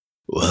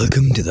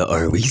Welcome to the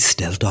Are We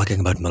Still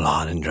Talking About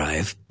Mulholland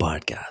Drive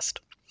podcast.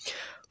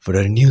 For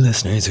our new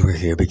listeners who are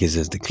here because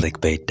of the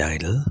clickbait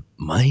title,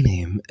 my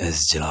name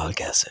is Jalal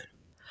Kasser.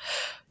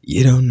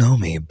 You don't know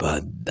me,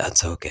 but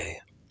that's okay.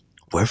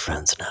 We're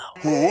friends now.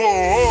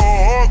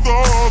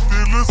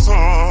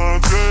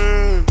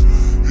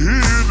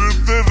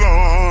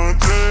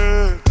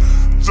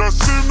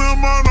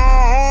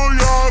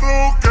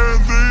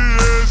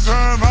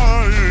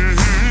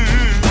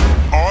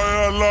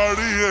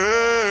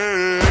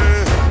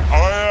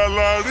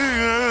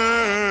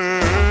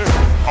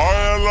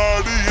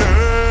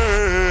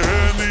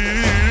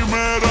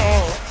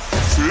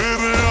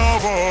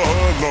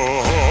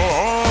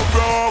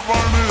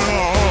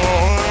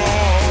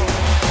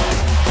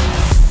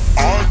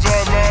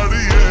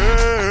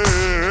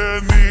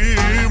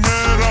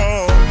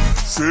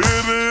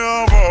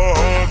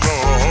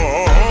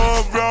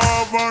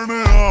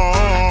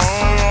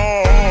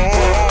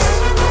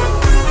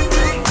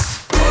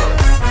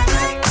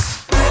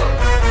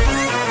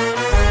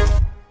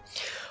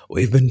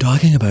 We've been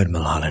talking about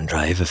Mulholland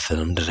Drive, a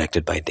film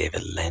directed by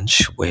David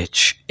Lynch,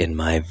 which, in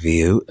my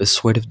view, is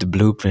sort of the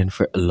blueprint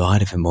for a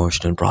lot of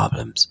emotional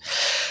problems.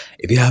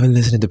 If you haven't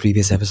listened to the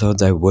previous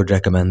episodes, I would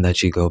recommend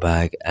that you go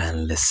back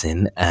and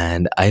listen.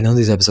 And I know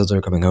these episodes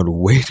are coming out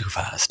way too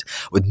fast,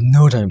 with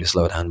no time to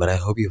slow down, but I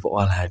hope you've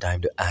all had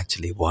time to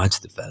actually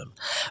watch the film,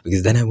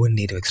 because then I wouldn't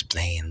need to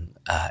explain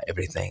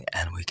everything,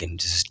 and we can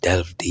just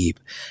delve deep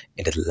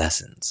into the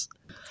lessons.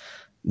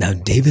 Now,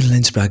 David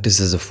Lynch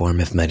practices a form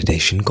of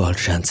meditation called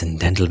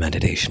transcendental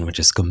meditation, which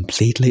is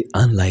completely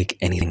unlike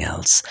anything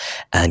else.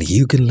 And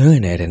you can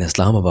learn it in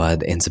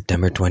Islamabad in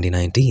September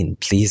 2019.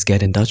 Please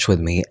get in touch with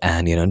me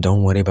and,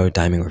 don't worry about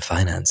timing or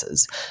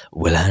finances.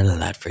 We'll handle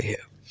that for you.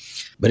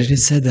 But it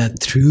is said that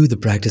through the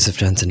practice of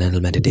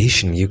transcendental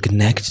meditation, you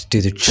connect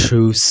to the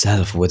true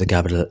self with a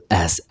capital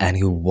S, and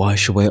you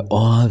wash away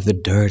all the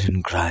dirt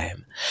and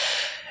grime.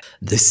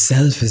 The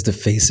self is the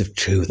face of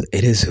truth.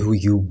 It is who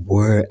you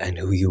were and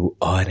who you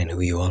are and who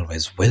you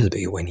always will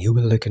be. When you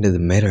will look into the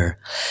mirror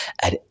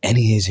at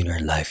any age in your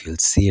life, you'll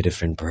see a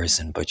different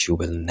person, but you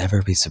will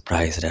never be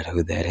surprised at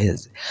who that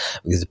is,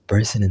 because the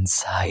person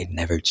inside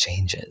never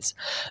changes.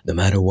 No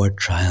matter what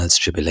trials,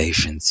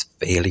 tribulations,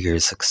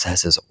 failures,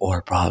 successes,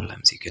 or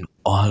problems, you can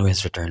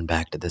always return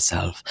back to the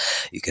self.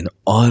 You can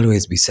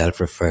always be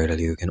self-referral.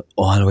 You can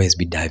always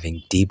be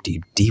diving deep,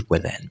 deep, deep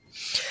within.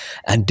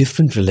 And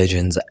different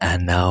religions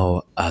and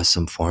now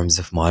some forms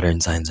of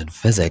modern science and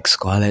physics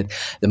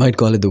they might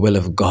call it the will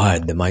of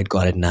God, they might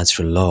call it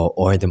natural law,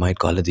 or they might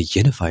call it the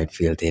unified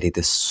field theory,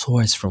 the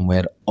source from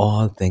where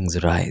all things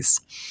arise.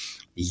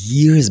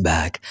 Years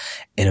back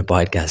in a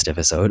podcast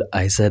episode,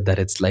 I said that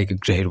it's like a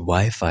great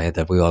Wi-Fi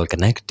that we all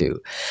connect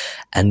to.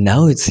 And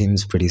now it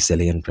seems pretty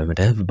silly and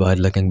primitive, but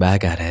looking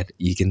back at it,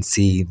 you can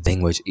see the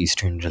thing which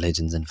Eastern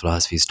religions and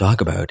philosophies talk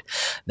about,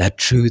 that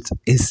truth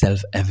is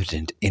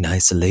self-evident in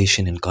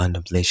isolation, in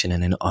contemplation,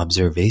 and in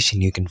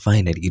observation. You can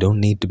find it. You don't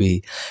need to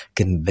be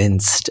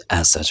convinced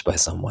as such by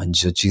someone.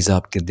 जो चीज़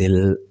आपके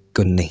दिल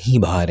को नहीं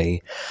भा रही,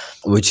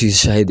 वो चीज़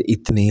शायद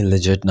इतनी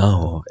legit ना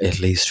हो, at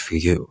least for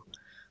you.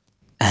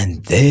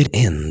 And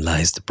therein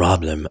lies the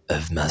problem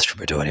of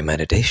masturbatory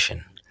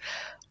meditation,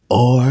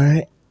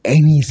 or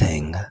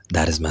anything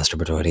that is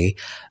masturbatory.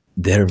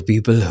 There are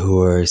people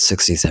who are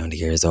 60, 70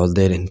 years old,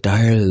 their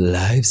entire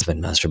lives have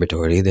been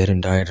masturbatory, their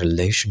entire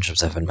relationships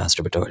have been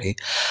masturbatory.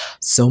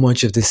 So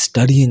much of the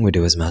studying we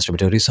do is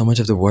masturbatory, so much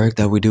of the work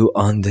that we do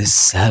on this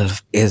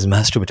self is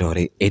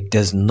masturbatory. It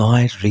does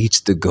not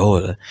reach the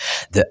goal.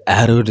 The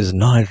arrow does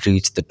not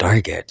reach the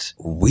target.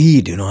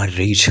 We do not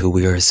reach who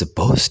we are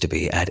supposed to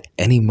be. At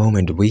any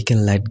moment, we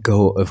can let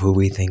go of who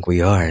we think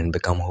we are and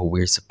become who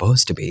we're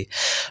supposed to be.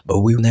 But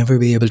we will never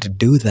be able to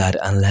do that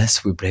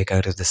unless we break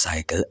out of the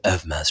cycle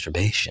of masturbation.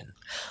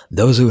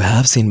 Those who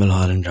have seen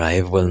Mulholland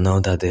Drive will know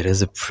that there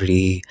is a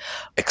pretty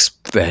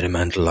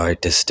experimental,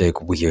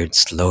 artistic, weird,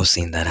 slow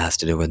scene that has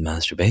to do with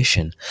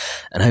masturbation.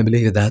 And I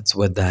believe that's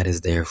what that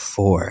is there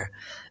for.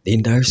 The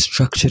entire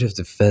structure of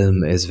the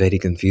film is very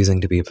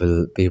confusing to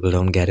people. People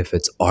don't get if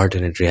it's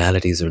alternate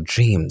realities or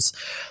dreams.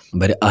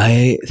 But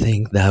I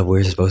think that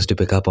we're supposed to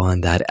pick up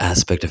on that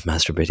aspect of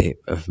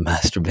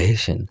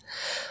masturbation.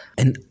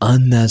 An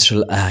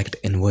unnatural act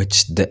in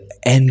which the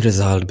end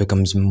result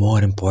becomes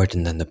more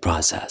important than the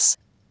process.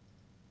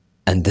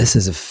 And this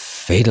is a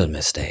fatal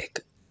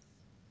mistake.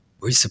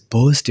 We're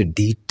supposed to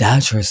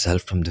detach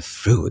ourselves from the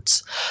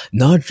fruits,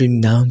 not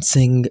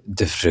renouncing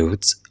the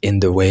fruits in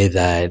the way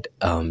that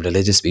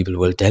religious people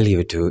will tell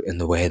you to, in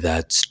the way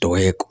that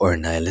stoic or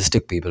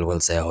nihilistic people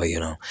will say,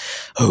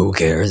 who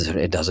cares,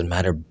 it doesn't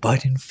matter.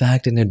 But in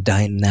fact, in a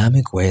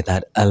dynamic way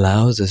that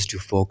allows us to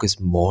focus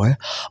more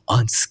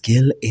on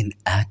skill in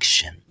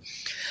action.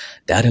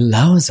 That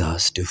allows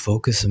us to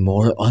focus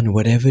more on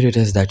whatever it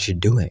is that you're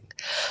doing.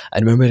 I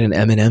remember an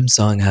Eminem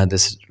song had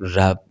this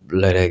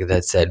lyric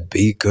that said,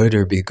 be good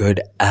or be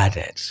good at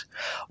it.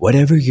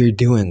 Whatever you're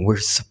doing, we're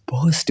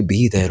supposed to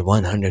be there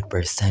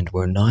 100%.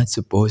 We're not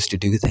supposed to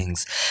do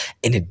things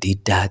in a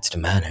detached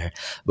manner.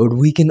 But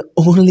we can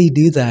only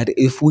do that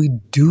if we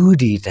do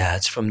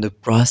detach from the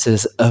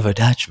process of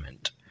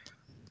attachment.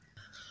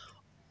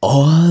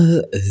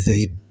 All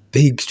the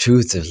big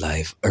truths of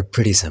life are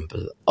pretty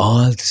simple.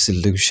 All the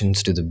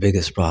solutions to the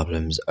biggest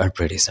problems are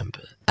pretty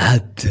simple.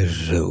 At the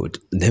root,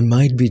 they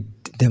might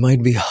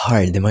be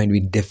hard, they might be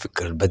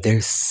difficult, but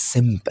they're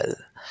simple.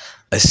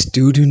 A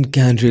student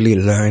can't really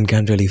learn,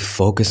 can't really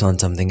focus on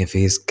something if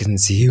he's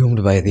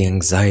consumed by the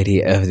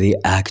anxiety of the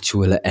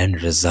actual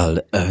end result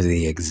of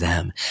the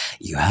exam.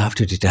 You have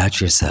to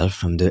detach yourself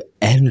from the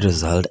end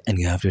result and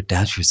you have to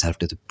attach yourself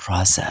to the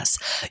process.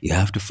 You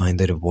have to find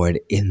the reward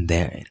in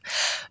there.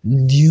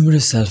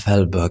 Numerous self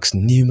help books,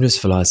 numerous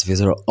philosophies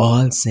are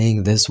all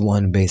saying this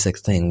one basic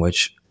thing,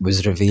 which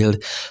was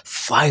revealed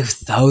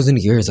 5,000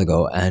 years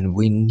ago, and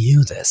we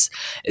knew this,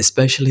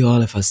 especially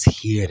all of us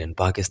here in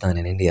Pakistan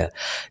and India.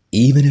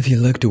 Even if you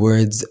look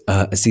towards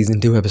a season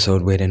 2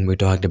 episode wherein we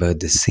talked about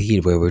the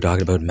seed, where we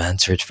talked about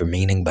Man's Search for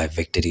Meaning by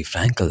Viktor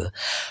Frankl,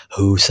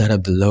 who set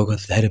up the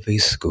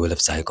logotherapy school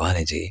of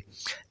psychology.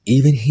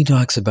 Even he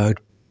talks about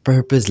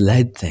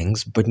purpose-led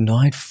things, but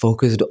not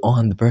focused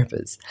on the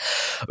purpose.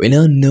 We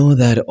now know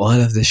that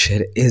all of this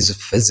shit is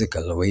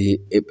physical.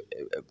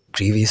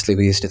 Previously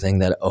we used to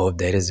think that, oh,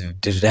 there is a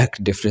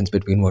direct difference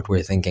between what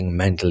we're thinking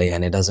mentally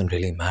and it doesn't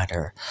really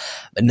matter.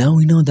 But now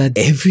we know that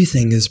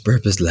everything is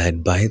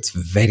purpose-led by its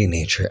very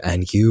nature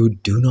and you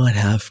do not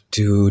have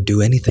to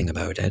do anything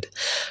about it.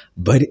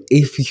 But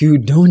if you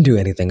don't do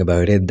anything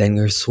about it, then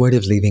you're sort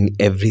of leaving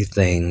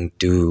everything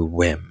to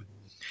whim.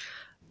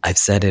 I've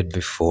said it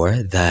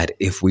before that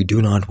if we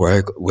do not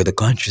work with a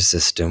conscious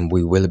system,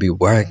 we will be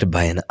worked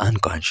by an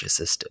unconscious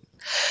system.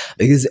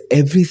 Because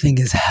everything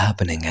is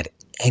happening at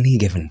any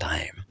given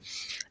time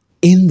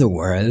in the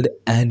world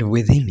and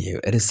within you.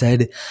 It is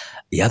said,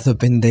 Yatha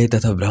Pinde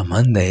Tatha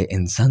Brahmande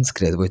in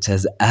Sanskrit, which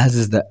says, as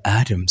is the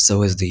atom,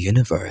 so is the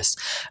universe.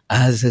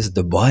 As is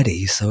the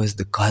body, so is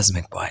the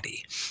cosmic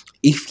body.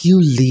 If you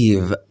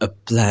leave a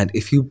plant,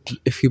 if you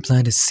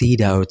plant a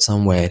seed out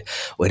somewhere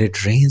where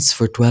it rains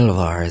for 12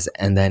 hours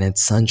and then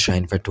it's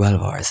sunshine for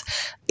 12 hours,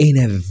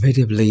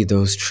 inevitably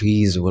those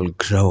trees will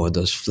grow,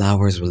 those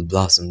flowers will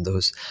blossom,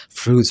 those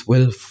fruits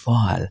will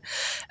fall.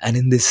 And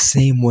in the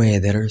same way,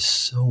 there are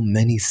so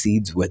many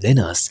seeds within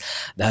us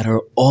that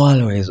are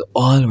always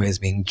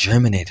being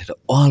germinated,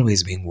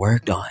 always being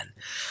worked on.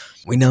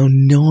 We now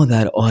know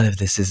that all of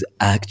this is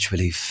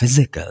actually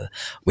physical.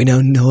 We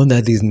now know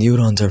that these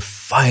neurons are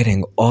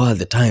firing all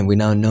the time. We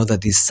now know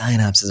that these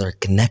synapses are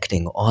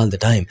connecting all the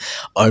time.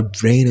 Our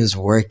brain is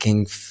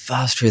working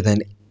faster than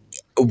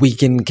we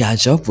can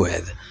catch up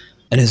with.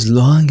 And as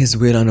long as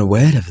we're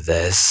unaware of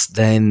this,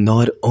 then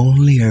not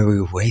only are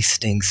we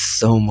wasting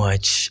so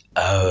much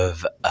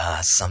of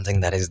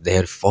something that is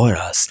there for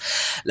us,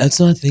 let's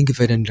not think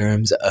of it in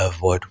terms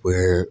of what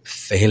we're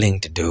failing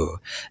to do.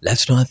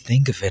 Let's not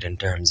think of it in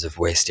terms of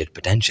wasted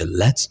potential.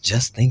 Let's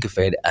just think of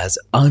it as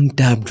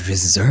untapped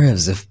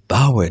reserves of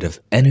power,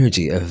 of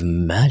energy, of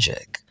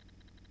magic.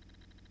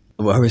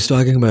 I was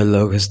talking about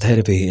logos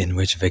therapy, in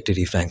which Viktor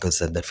Frankl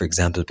said that, for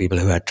example, people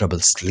who had trouble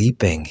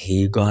sleeping,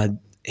 he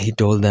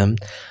told them,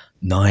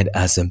 not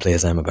as simply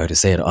as I'm about to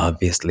say it,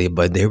 obviously,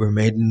 but they were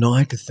made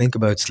not to think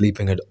about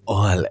sleeping at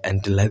all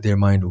and to let their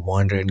mind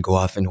wander and go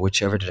off in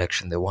whichever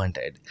direction they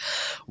wanted.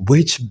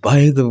 Which,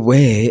 by the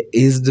way,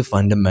 is the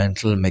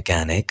fundamental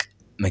mechanics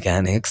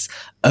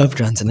of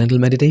transcendental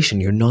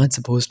meditation. You're not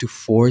supposed to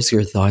force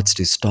your thoughts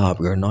to stop.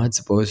 You're not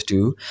supposed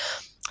to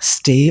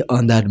stay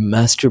on that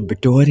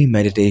masturbatory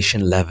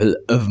meditation level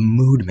of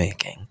mood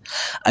making.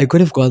 I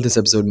could have called this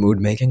episode mood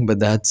making, but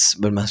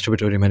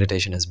masturbatory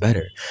meditation is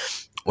better.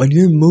 When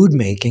you're mood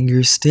making,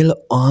 you're still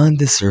on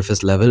the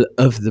surface level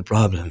of the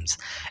problems.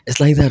 It's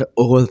like that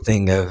old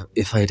thing of,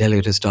 if I tell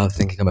you to stop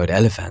thinking about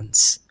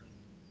elephants,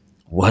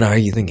 what are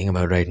you thinking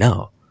about right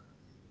now?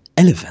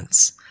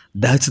 Elephants.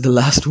 That's the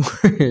last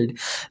word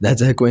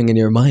that's echoing in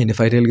your mind.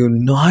 If I tell you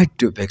not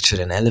to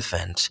picture an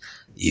elephant,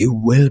 you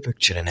will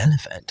picture an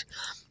elephant.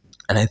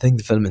 And I think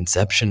the film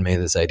Inception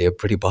made this idea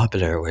pretty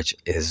popular, which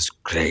is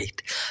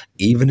great.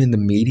 Even in the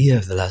media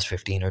of the last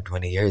 15 or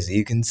 20 years,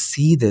 you can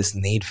see this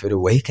need for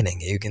awakening.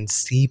 You can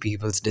see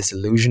people's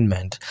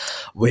disillusionment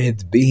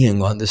with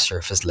being on the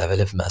surface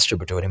level of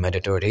masturbatory,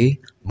 meditatory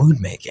mood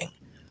making.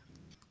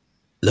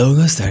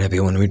 Logos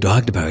therapy, when we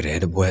talked about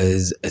it,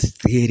 was a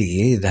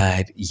theory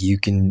that you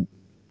can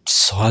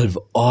solve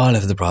all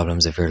of the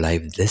problems of your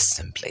life this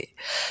simply.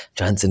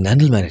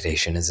 Transcendental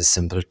meditation is a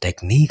simple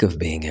technique of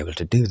being able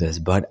to do this,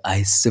 but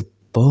I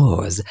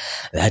suppose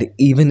that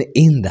even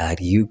in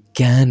that, you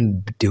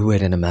can do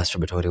it in a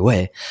masturbatory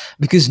way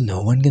because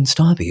no one can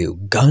stop you.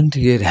 Gun to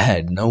your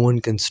head, no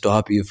one can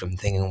stop you from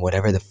thinking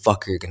whatever the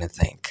fuck you're gonna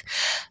think.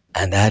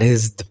 And that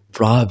is the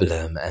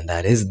problem, and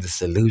that is the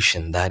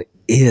solution. That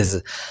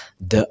is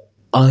the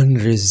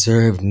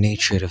unreserved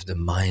nature of the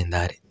mind.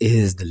 That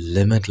is the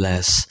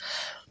limitless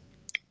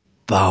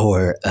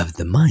power of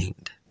the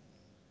mind.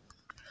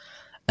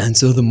 And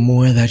so, the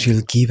more that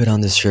you'll keep it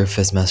on the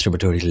surface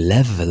masturbatory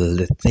level,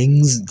 the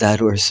things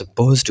that are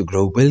supposed to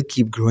grow will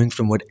keep growing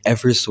from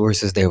whatever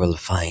sources they will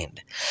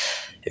find.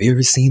 Have you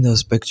ever seen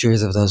those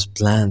pictures of those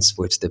plants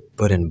which they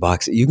put in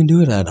boxes? You can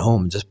do it at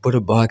home. Just put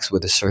a box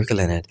with a circle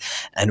in it,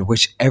 and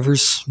whichever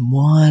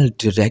small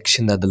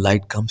direction that the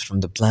light comes from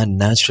the plant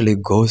naturally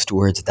goes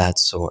towards that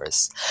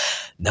source.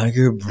 Now,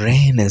 your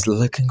brain is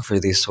looking for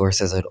these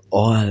sources at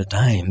all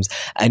times,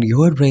 and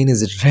your brain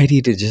is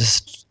ready to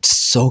just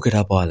soak it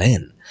up all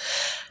in.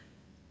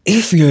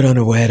 If you're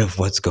unaware of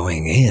what's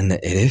going in, and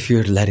if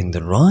you're letting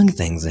the wrong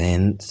things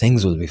in,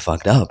 things will be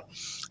fucked up.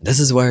 This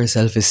is why our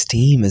self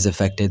esteem is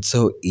affected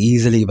so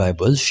easily by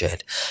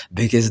bullshit,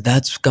 because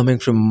that's coming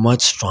from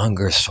much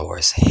stronger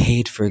source.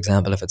 Hate, for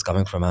example, if it's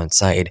coming from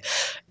outside,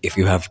 if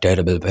you have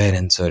terrible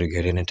parents or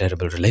you're in a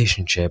terrible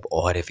relationship,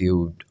 or if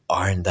you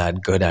aren't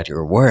that good at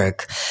your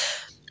work,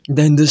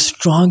 then the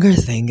stronger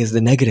thing is the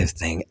negative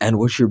thing, and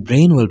what your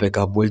brain will pick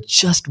up will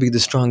just be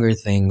the stronger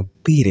thing,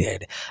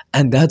 period.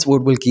 And that's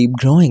what will keep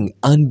growing,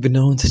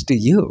 unbeknownst to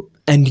you.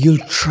 And you'll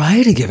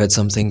try to give it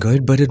something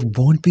good, but it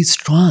won't be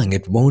strong.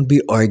 It won't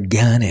be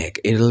organic.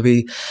 It'll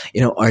be,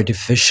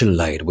 artificial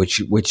light, which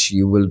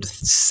you will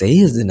say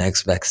is the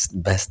next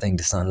best thing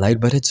to sunlight,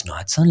 but it's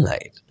not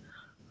sunlight.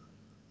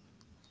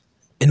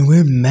 And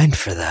we're meant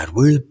for that.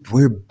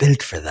 We're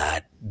built for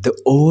that. The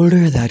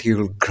older that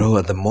you'll grow,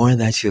 the more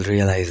that you'll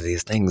realize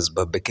these things.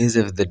 But because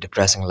of the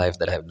depressing life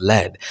that I've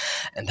led,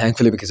 and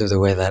thankfully because of the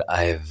way that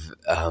I've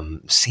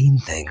seen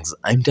things,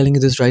 I'm telling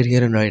you this right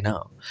here and right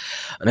now.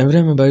 Whenever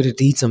I'm about to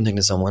teach something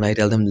to someone, I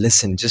tell them,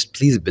 listen, just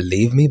please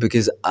believe me,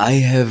 because I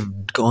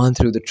have gone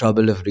through the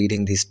trouble of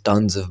reading these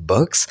tons of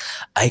books.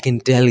 I can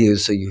tell you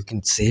so you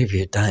can save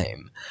your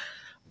time.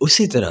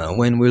 उसी तरह,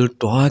 when we'll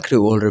talk to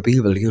older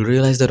people, you'll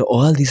realize that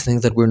all these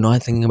things that we're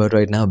not thinking about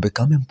right now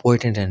become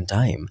important in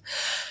time.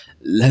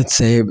 Let's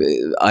say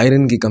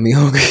iron की कमी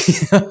हो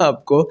गई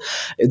आपको,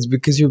 it's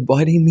because your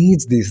body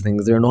needs these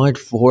things. They're not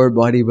for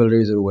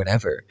bodybuilders or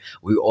whatever.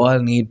 We all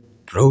need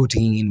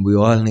protein. We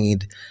all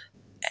need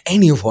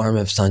any form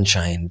of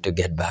sunshine, to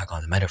get back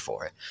on the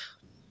metaphor.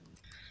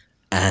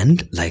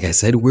 And like I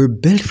said, we're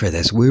built for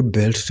this. We're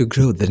built to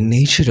grow. The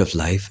nature of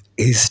life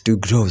is to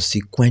grow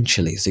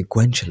sequentially,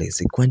 sequentially,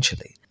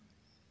 sequentially.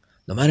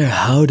 No matter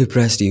how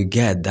depressed you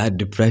get, that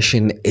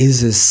depression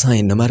is a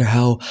sign. No matter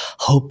how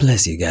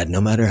hopeless you get,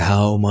 no matter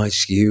how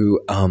much you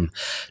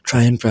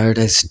try and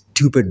prioritize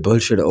stupid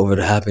bullshit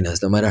over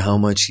happiness, no matter how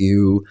much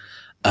you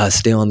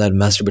stay on that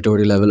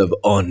masturbatory level of,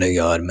 oh no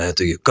yaar, main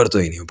to ye karta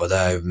hi nahi hu, pata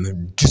hai,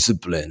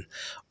 discipline,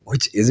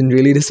 which isn't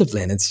really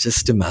discipline. It's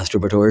just a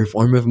masturbatory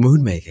form of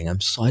mood making. I'm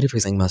sorry for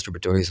saying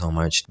masturbatory so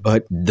much,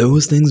 but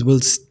those things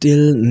will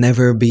still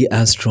never be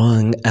as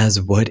strong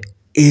as what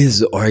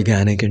is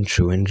organic and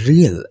true and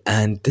real.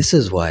 And this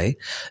is why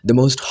the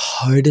most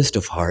hardest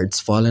of hearts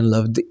fall in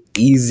love the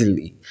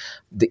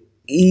the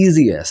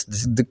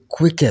easiest, the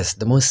quickest,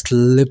 the most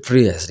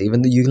slipperiest.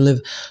 Even though you can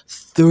live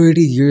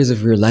 30 years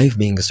of your life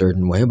being a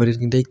certain way, but it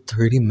can take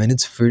 30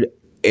 minutes for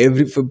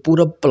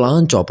पूरा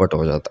plan chopper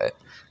हो जाता है.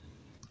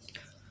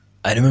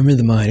 I remember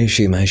the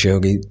Maharishi Mahesh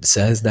Yogi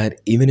says that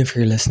even if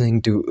you're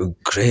listening to a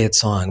great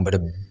song, but a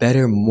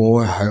better,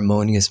 more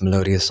harmonious,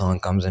 melodious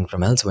song comes in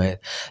from elsewhere,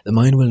 the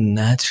mind will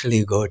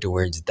naturally go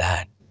towards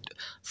that.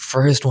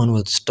 First one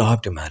will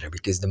stop to matter,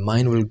 because the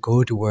mind will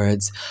go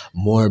towards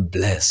more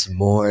bliss,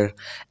 more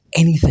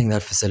anything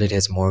that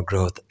facilitates more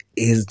growth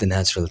is the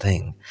natural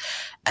thing.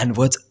 And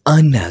what's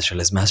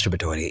unnatural is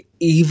masturbatory.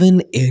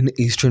 Even in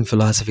Eastern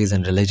philosophies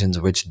and religions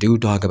which do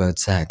talk about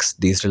sex,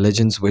 these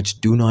religions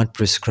which do not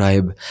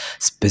prescribe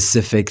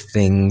specific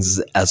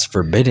things as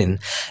forbidden,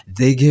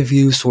 they give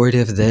you sort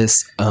of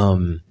this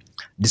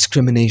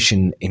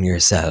discrimination in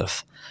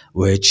yourself,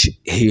 which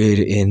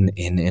here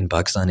in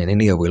Pakistan and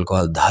India we'll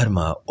call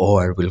dharma,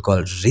 or we'll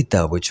call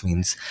rita, which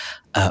means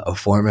a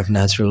form of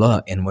natural law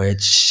in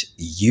which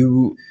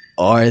you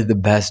are the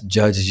best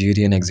judge,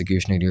 jury, and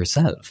executioner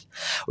yourself.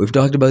 We've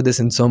talked about this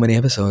in so many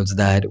episodes,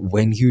 that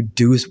when you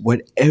do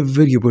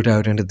whatever you put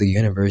out into the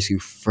universe, you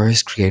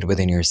first create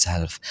within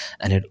yourself,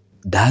 and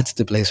that's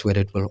the place where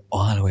it will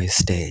always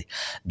stay.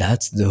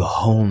 That's the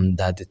home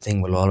that the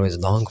thing will always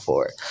long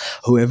for.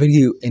 Whoever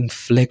you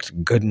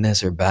inflict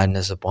goodness or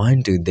badness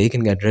upon to, they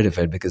can get rid of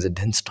it because it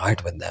didn't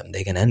start with them.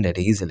 They can end it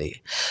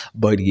easily.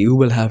 But you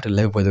will have to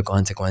live with the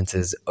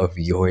consequences of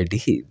your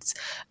deeds.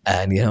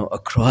 And,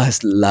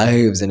 across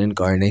lives and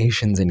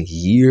incarnations and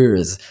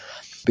years,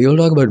 people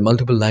talk about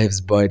multiple lives,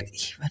 but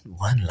even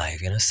one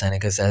life,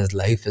 Seneca says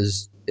life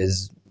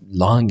is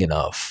long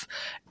enough.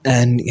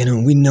 And,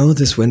 we know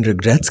this when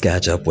regrets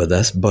catch up with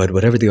us, but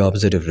whatever the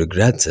opposite of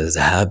regrets is,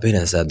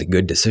 happiness at the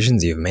good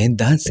decisions you've made,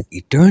 that's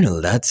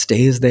eternal. That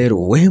stays there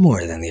way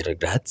more than the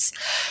regrets.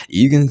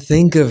 You can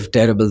think of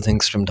terrible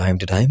things from time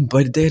to time,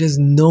 but there is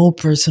no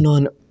person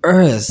on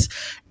earth,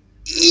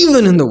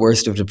 even in the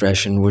worst of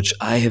depression, which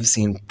I have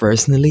seen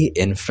personally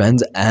in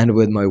friends and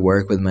with my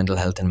work with mental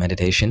health and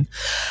meditation,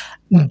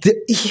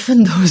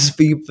 Even those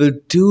people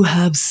do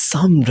have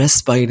some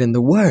respite in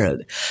the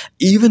world.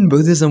 Even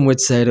Buddhism, which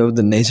said, oh,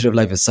 the nature of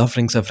life is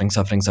suffering, suffering,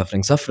 suffering,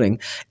 suffering, suffering,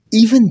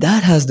 even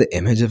that has the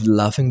image of the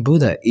laughing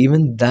Buddha.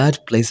 Even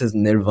that places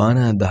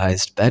nirvana at the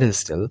highest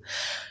pedestal.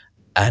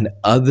 And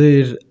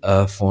other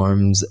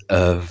forms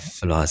of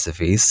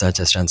philosophy, such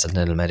as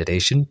transcendental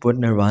meditation, put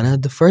nirvana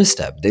at the first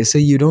step. They say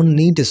you don't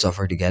need to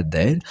suffer to get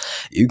there.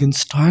 You can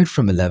start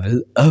from a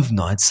level of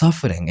not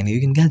suffering and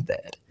you can get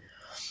there.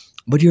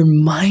 But your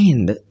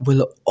mind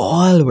will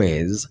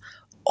always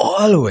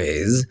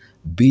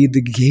be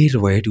the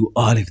gateway to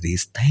all of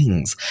these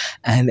things.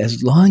 And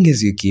as long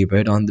as you keep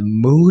it on the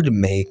mood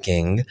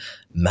making,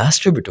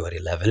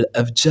 masturbatory level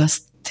of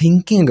just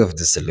thinking of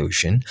the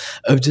solution,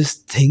 of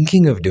just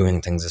thinking of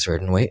doing things a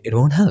certain way, it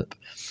won't help.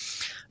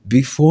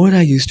 Before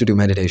I used to do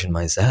meditation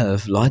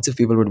myself, lots of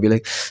people would be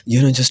like,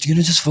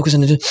 just focus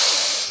on it.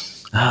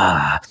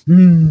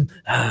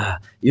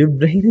 Your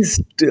brain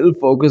is still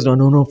focused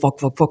on, oh no, fuck,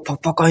 fuck, fuck,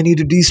 fuck, fuck, I need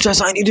to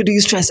de-stress,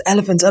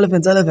 elephants,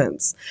 elephants,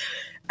 elephants.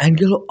 And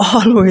you'll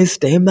always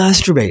stay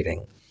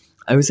masturbating.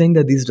 I was saying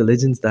that these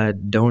religions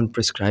that don't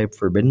prescribe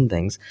forbidden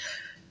things,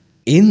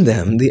 in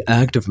them, the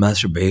act of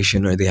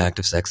masturbation or the act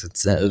of sex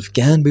itself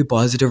can be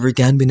positive or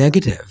can be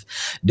negative.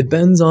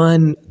 Depends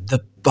on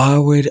the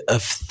power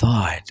of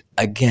thought.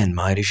 Again,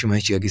 Maharishi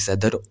Mahesh Yogi said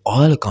that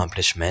all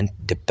accomplishment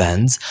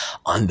depends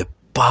on the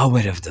power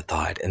of the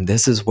thought. And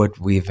this is what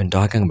we've been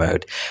talking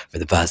about for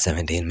the past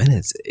 17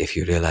 minutes, if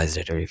you realized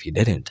it or if you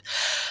didn't.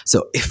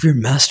 So if your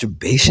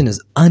masturbation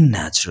is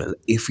unnatural,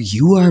 if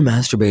you are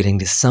masturbating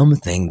to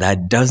something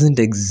that doesn't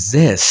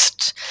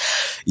exist,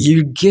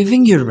 you're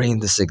giving your brain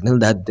the signal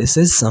that this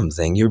is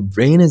something. Your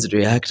brain is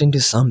reacting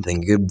to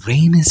something. Your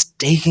brain is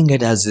taking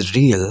it as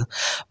real,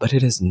 but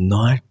it is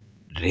not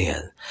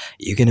real.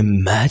 You can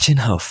imagine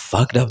how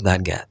fucked up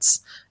that gets.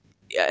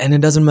 And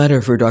it doesn't matter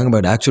if we're talking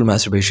about actual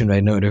masturbation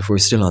right now or if we're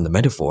still on the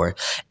metaphor,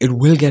 it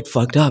will get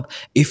fucked up.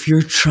 If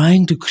you're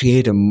trying to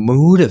create a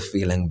mood of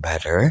feeling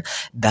better,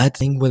 that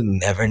thing will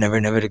never,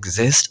 never, never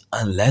exist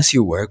unless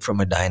you work from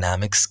a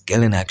dynamic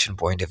skill and action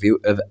point of view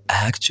of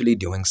actually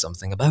doing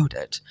something about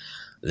it.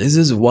 This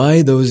is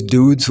why those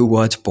dudes who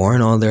watch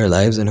porn all their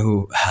lives and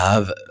who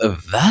have a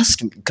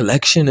vast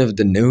collection of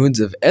the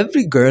nudes of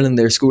every girl in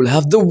their school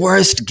have the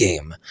worst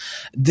game.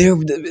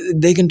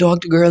 They can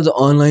talk to girls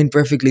online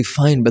perfectly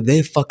fine, but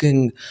they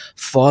fucking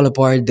fall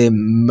apart. They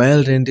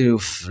melt into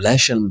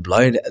flesh and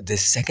blood the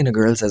second a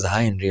girl says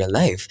hi in real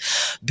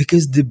life,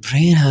 because the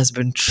brain has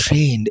been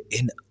trained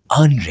in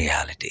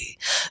unreality.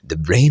 The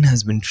brain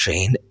has been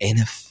trained in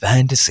a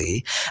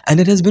fantasy and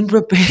it has been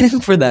preparing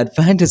for that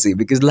fantasy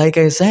because, like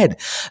I said,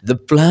 the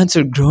plants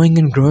are growing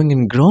and growing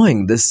and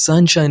growing. The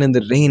sunshine and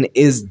the rain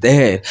is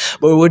there.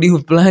 But what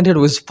you planted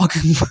was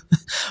fucking.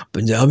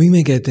 Punjabi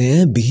में कहते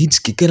हैं बीज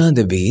किकरां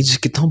दे बीज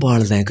कित्थों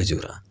पालदे हैं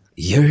खजूरा.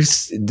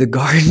 Yours, the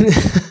garden.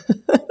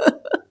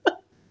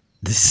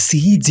 The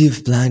seeds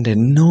you've planted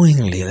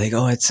knowingly, like,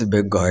 oh, it's a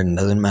big garden.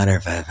 Doesn't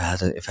matter if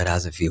it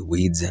has a few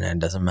weeds in it.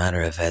 Doesn't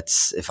matter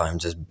if I'm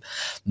just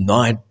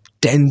not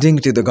tending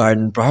to the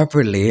garden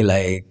properly,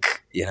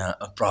 like,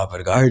 a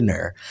proper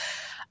gardener.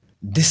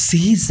 The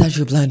seeds that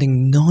you're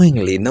planting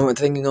knowingly, no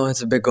thinking, oh,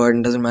 it's a big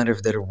garden. Doesn't matter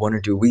if there are one or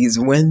two weeds.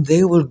 When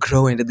they will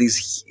grow into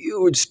these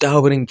huge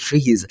towering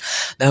trees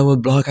that will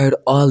block out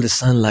all the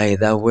sunlight,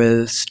 that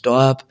will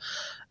stop.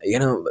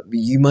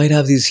 You might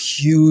have these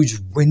huge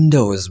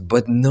windows,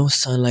 but no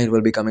sunlight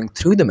will be coming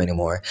through them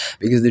anymore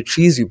because the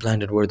trees you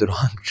planted were the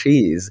wrong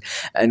trees.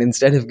 And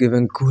instead of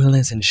giving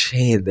coolness and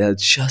shade, they'll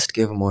just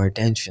give more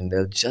attention.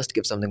 They'll just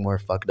give something more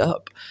fucked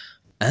up.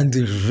 And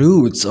the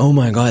roots, oh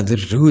my god, the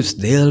roots,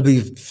 they'll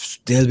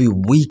be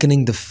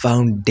weakening the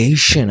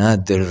foundation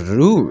at the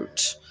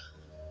roots.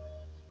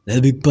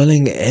 They'll be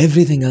pulling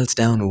everything else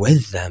down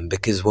with them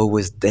because what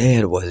was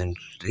there wasn't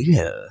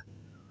real.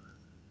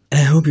 And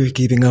I hope you're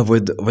keeping up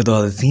with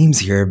all the themes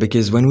here,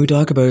 because when we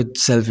talk about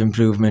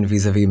self-improvement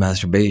vis-a-vis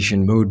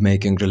masturbation,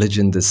 mood-making,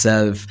 religion, the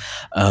self,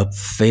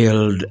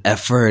 failed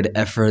effort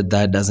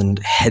that doesn't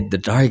hit the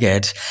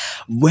target,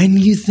 when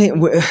you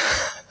think...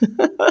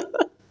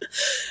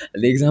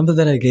 The example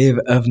that I gave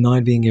of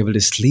not being able to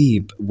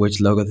sleep, which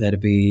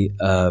logotherapy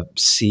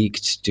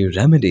seeks to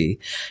remedy,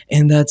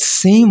 in that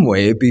same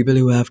way, people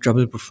who have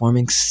trouble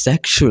performing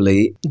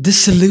sexually, the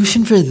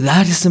solution for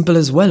that is simple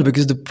as well,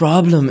 because the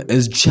problem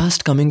is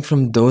just coming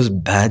from those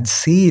bad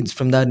seeds,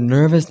 from that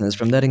nervousness,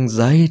 from that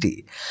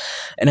anxiety.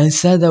 And I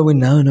said that we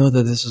now know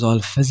that this is all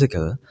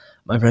physical.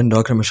 My friend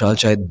Dr. Mishal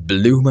Chait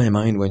blew my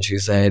mind when she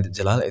said,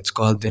 Jalal, it's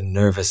called the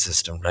nervous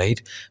system, right?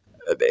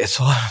 It's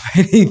all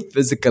very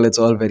physical, it's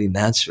all very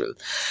natural.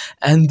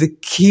 And the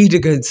key to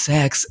good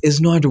sex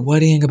is not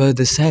worrying about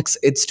the sex,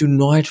 it's to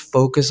not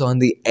focus on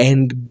the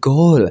end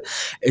goal.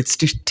 It's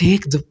to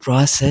take the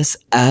process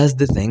as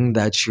the thing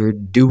that you're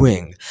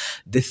doing.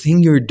 The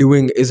thing you're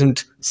doing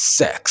isn't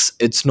sex,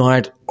 it's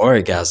not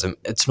orgasm,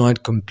 it's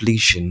not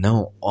completion.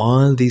 No,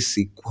 all these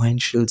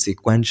sequential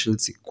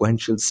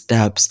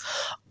steps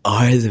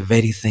are the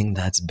very thing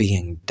that's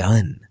being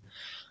done.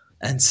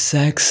 And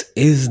sex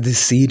is the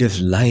seed of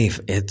life.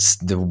 It's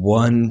the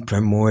one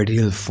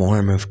primordial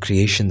form of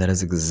creation that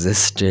has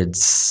existed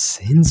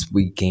since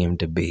we came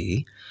to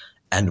be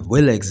and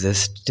will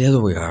exist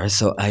till we are.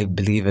 So I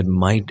believe it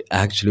might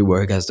actually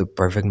work as the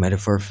perfect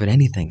metaphor for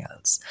anything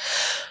else.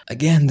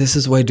 Again, this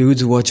is why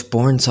dudes who watch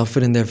porn suffer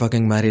in their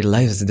fucking married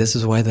lives. This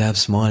is why they have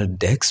small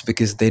dicks,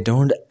 because they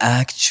don't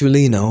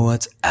actually know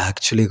what's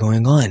actually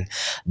going on.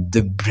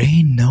 The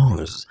brain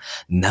knows.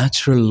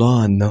 Natural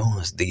law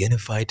knows. The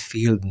unified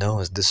field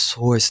knows. The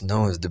source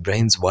knows. The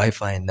brain's Wi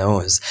Fi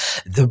knows.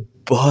 The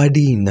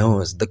body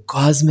knows, the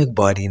cosmic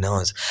body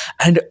knows,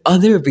 and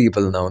other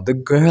people know, the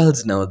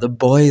girls know, the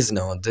boys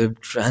know, the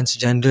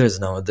transgenders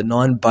know, the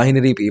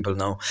non-binary people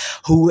know.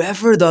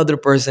 Whoever the other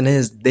person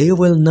is, they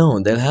will know.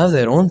 They'll have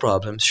their own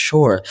problems,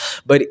 sure,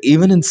 but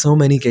even in so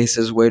many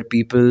cases where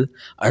people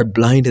are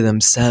blind to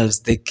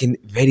themselves, they can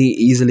very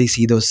easily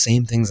see those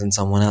same things in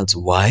someone else.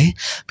 Why?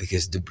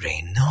 Because the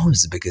brain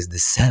knows, because the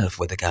self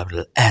with a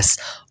capital S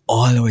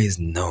always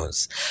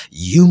knows.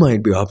 You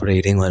might be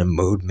operating on a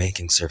mood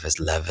making surface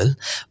level,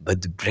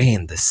 but the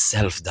brain, the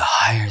self, the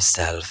higher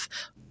self,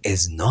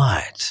 is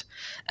not.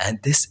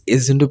 And this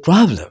isn't a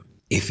problem.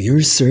 If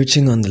you're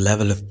searching on the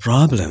level of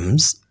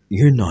problems,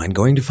 you're not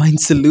going to find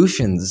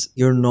solutions.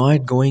 You're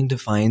not going to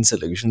find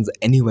solutions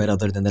anywhere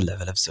other than the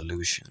level of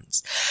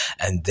solutions.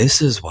 And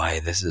this is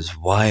why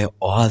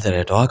all that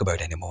I talk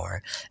about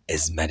anymore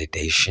is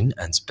meditation,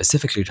 and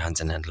specifically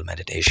transcendental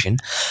meditation,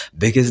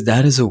 because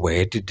that is a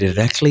way to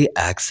directly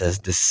access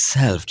the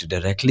self, to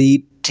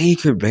directly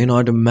take your brain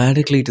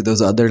automatically to those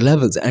other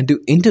levels and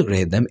to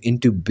integrate them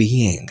into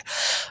being.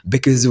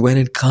 Because when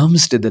it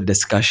comes to the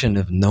discussion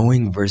of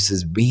knowing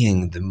versus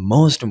being, the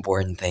most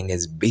important thing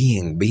is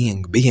being,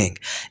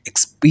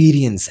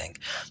 experiencing.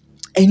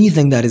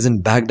 Anything that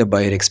isn't backed up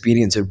by your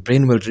experience, your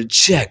brain will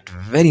reject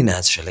very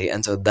naturally.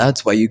 And so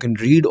that's why you can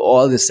read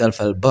all the self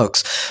help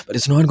books, but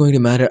it's not going to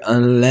matter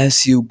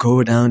unless you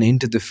go down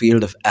into the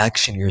field of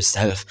action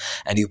yourself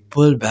and you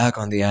pull back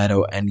on the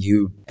arrow and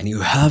you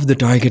have the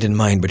target in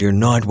mind, but you're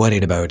not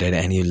worried about it,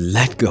 and you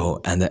let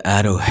go and the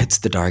arrow hits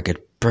the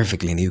target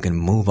perfectly and you can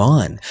move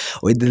on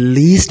with the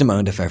least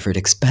amount of effort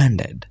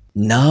expended.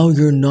 Now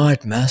you're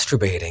not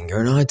masturbating.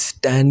 You're not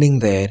standing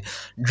there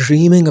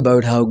dreaming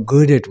about how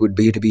good it would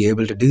be to be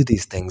able to do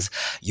these things.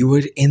 You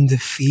are in the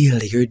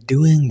field. You're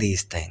doing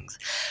these things.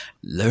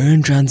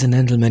 Learn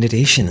transcendental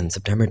meditation in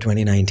September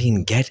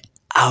 2019. Get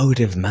out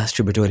of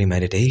masturbatory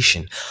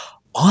meditation.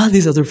 All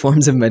these other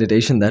forms of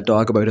meditation that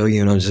talk about, oh,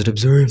 just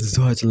observe the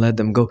thoughts and let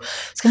them go.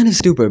 It's kind of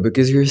stupid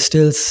because you're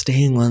still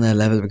staying on that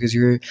level because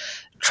you're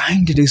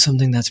trying to do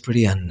something that's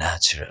pretty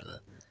unnatural.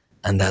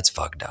 And that's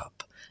fucked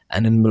up.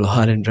 And in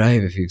Mulholland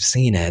Drive, if you've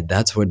seen it,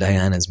 that's what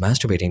Diana's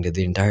masturbating to,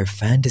 the entire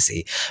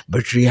fantasy.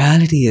 But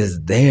reality is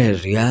there.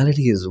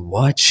 Reality is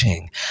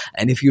watching.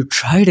 And if you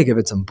try to give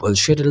it some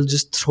bullshit, it'll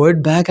just throw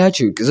it back at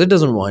you because it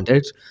doesn't want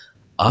it.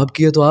 आप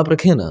किए तो आप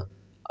रखे ना.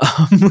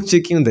 आप मुझे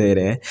क्यों दे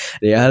रहे हैं?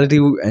 Reality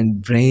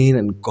and brain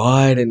and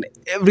God and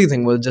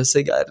everything will just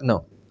say, God,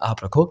 no.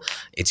 आप रखो.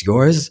 It's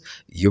yours.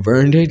 You've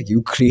earned it.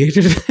 You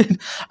created it.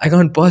 I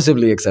can't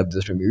possibly accept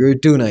this from you. You're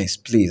too nice.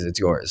 Please, it's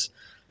yours.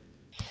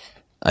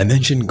 I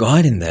mentioned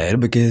God in there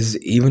because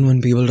even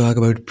when people talk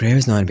about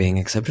prayers not being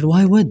accepted,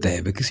 why would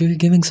they? Because you're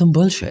giving some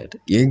bullshit.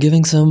 You're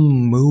giving some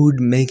mood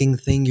making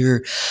thing.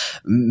 You're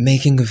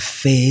making a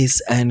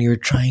face and you're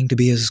trying to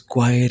be as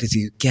quiet as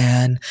you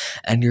can.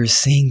 And you're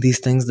saying these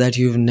things that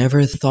you've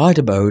never thought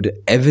about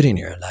ever in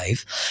your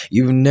life.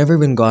 You've never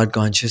been God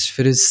conscious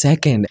for a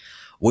second.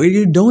 Where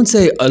you don't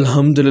say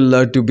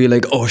Alhamdulillah to be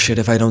like, oh shit,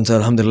 if I don't say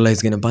Alhamdulillah,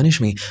 it's going to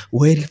punish me.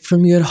 Where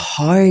from your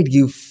heart,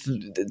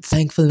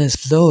 thankfulness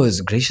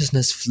flows,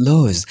 graciousness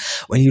flows.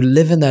 When you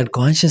live in that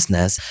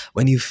consciousness,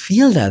 when you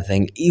feel that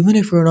thing, even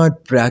if you're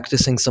not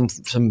practicing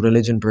some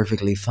religion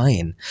perfectly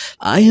fine.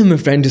 I am a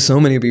friend to so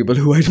many people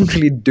who I don't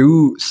really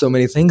do so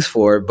many things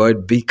for,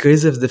 but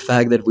because of the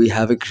fact that we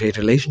have a great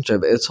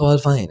relationship, it's all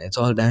fine. It's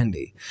all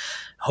dandy.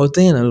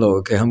 होते हैं ना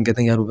लोग कि हम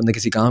कहते हैं यार वो बंदा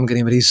किसी काम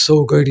करें but he's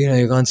so good,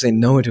 you can't say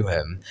no to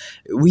him.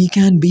 We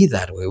can be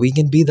that way. We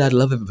can be that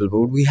lovable,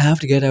 but we have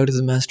to get out of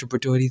the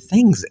masturbatory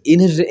things in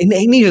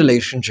any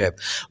relationship,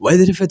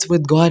 whether if it's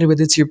with God,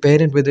 whether it's your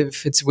parent, whether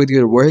if it's with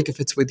your work, if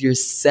it's with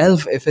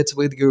yourself, if it's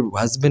with your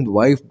husband,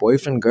 wife,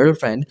 boyfriend,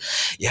 girlfriend.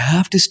 You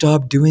have to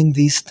stop doing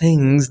these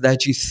things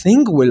that you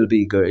think will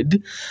be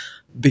good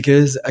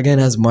because, again,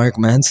 as Mark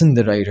Manson,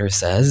 the writer,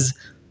 says,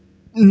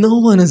 no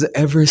one is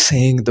ever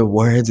saying the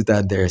words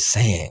that they're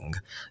saying.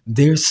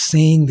 They're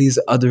saying these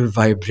other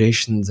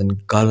vibrations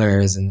and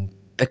colors and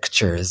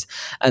pictures,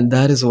 and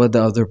that is what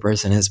the other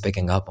person is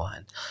picking up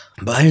on.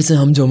 बाहर से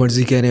हम जो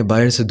मर्जी कह रहे हैं,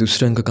 बाहर से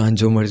दूसरों का कान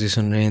जो मर्जी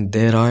सुन रहे हैं,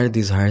 there are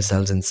these higher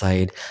selves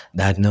inside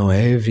that know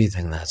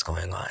everything that's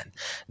going on.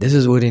 This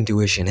is what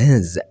intuition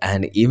is,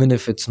 and even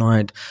if it's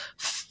not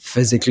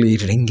physically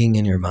ringing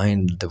in your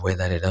mind the way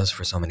that it does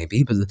for so many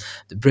people,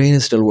 the brain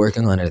is still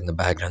working on it in the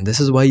background. This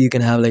is why you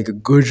can have like a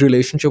good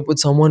relationship with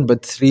someone,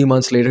 but 3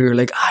 months later you're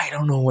like, I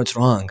don't know what's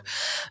wrong.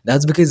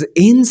 That's because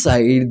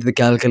inside the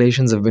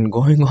calculations have been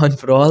going on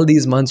for all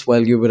these months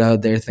while you were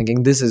out there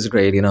thinking, this is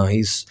great,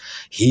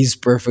 he's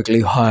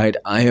perfectly hot,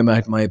 I am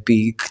at my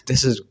peak,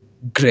 this is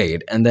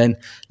great. And then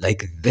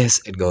like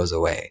this, it goes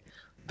away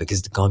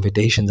because the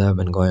computations have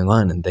been going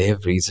on and they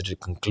have reached a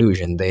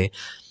conclusion. The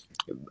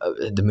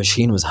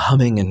machine was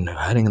humming and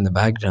running in the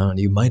background.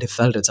 You might have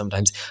felt it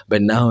sometimes,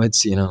 but now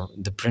it's,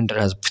 the printer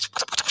has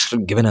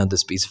given out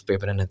this piece of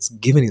paper and it's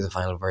given you the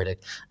final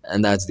verdict,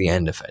 and that's the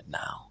end of it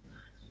now.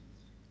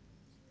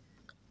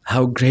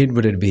 How great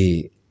would it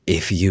be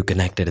if you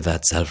connected to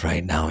that self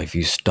right now, if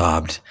you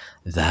stopped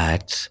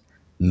that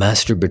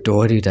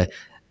masturbatory type?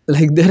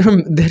 Like there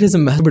is a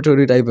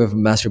masturbatory type of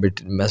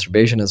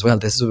masturbation as well.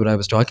 This is what I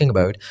was talking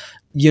about.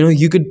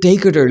 You could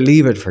take it or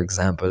leave it, for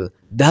example.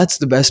 That's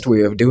the best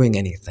way of doing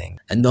anything.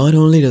 And not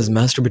only does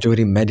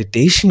masturbatory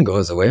meditation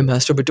goes away,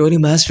 masturbatory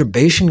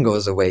masturbation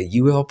goes away.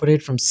 You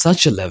operate from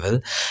such a level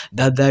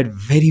that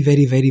very,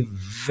 very, very,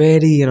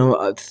 very,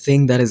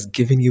 thing that is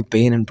giving you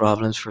pain and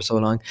problems for so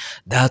long,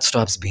 that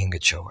stops being a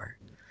chore.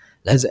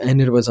 Let's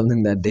end it with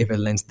something that David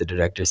Lynch, the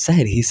director,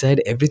 said. He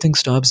said, everything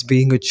stops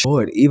being a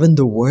chore. Even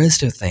the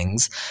worst of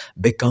things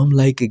become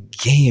like a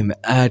game.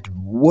 At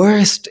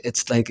worst,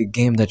 it's like a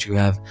game that you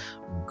have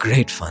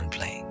great fun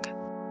playing.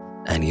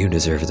 And you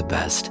deserve the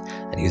best.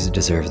 And you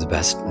deserve the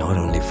best not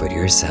only for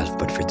yourself,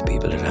 but for the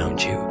people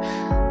around you.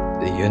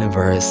 The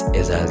universe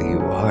is as you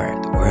are.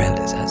 The world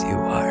is as you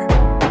are.